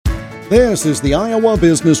This is the Iowa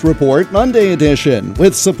Business Report Monday edition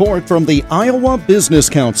with support from the Iowa Business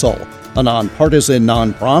Council, a nonpartisan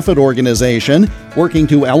nonprofit organization working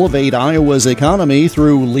to elevate Iowa's economy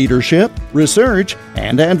through leadership, research,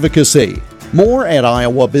 and advocacy. More at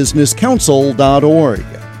iowabusinesscouncil.org.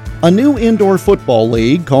 A new indoor football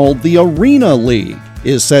league called the Arena League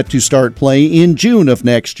is set to start play in June of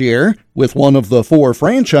next year, with one of the 4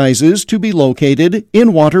 franchises to be located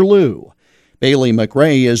in Waterloo. Bailey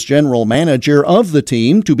McRae is general manager of the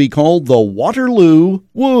team, to be called the Waterloo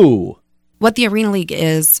Woo. What the Arena League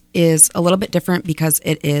is a little bit different because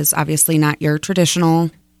it is obviously not your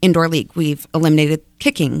traditional indoor league. We've eliminated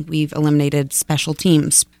kicking. We've eliminated special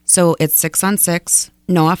teams. So it's 6-on-6,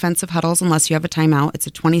 no offensive huddles unless you have a timeout. It's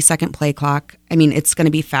a 20-second play clock. I mean, it's going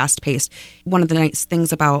to be fast-paced. One of the nice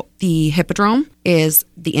things about the Hippodrome is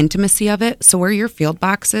the intimacy of it. So where your field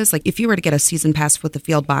box is, like if you were to get a season pass with the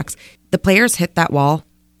field box, the players hit that wall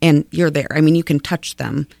and you're there. I mean, you can touch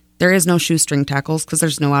them. There is no shoestring tackles because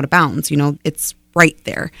there's no out of bounds. You know, it's right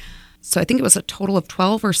there. So I think it was a total of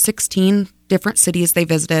 12 or 16 different cities they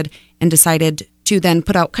visited and decided to then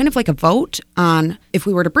put out kind of like a vote on if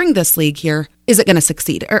we were to bring this league here, is it going to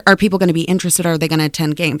succeed? Are people going to be interested? Are they going to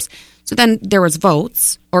attend games? So then there was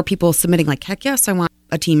votes or people submitting like, heck yes, I want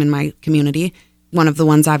a team in my community. One of the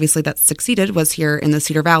ones obviously that succeeded was here in the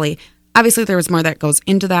Cedar Valley. Obviously, there was more that goes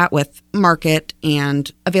into that with market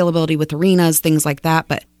and availability with arenas, things like that.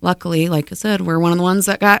 But luckily, like I said, we're one of the ones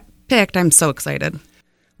that got picked. I'm so excited.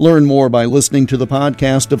 Learn more by listening to the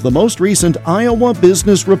podcast of the most recent Iowa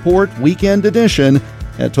Business Report Weekend Edition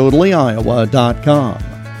at totallyiowa.com.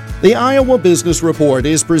 The Iowa Business Report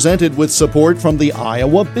is presented with support from the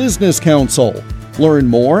Iowa Business Council. Learn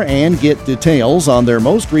more and get details on their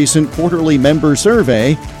most recent quarterly member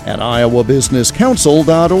survey at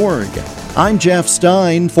iowabusinesscouncil.org. I'm Jeff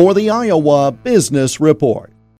Stein for the Iowa Business Report.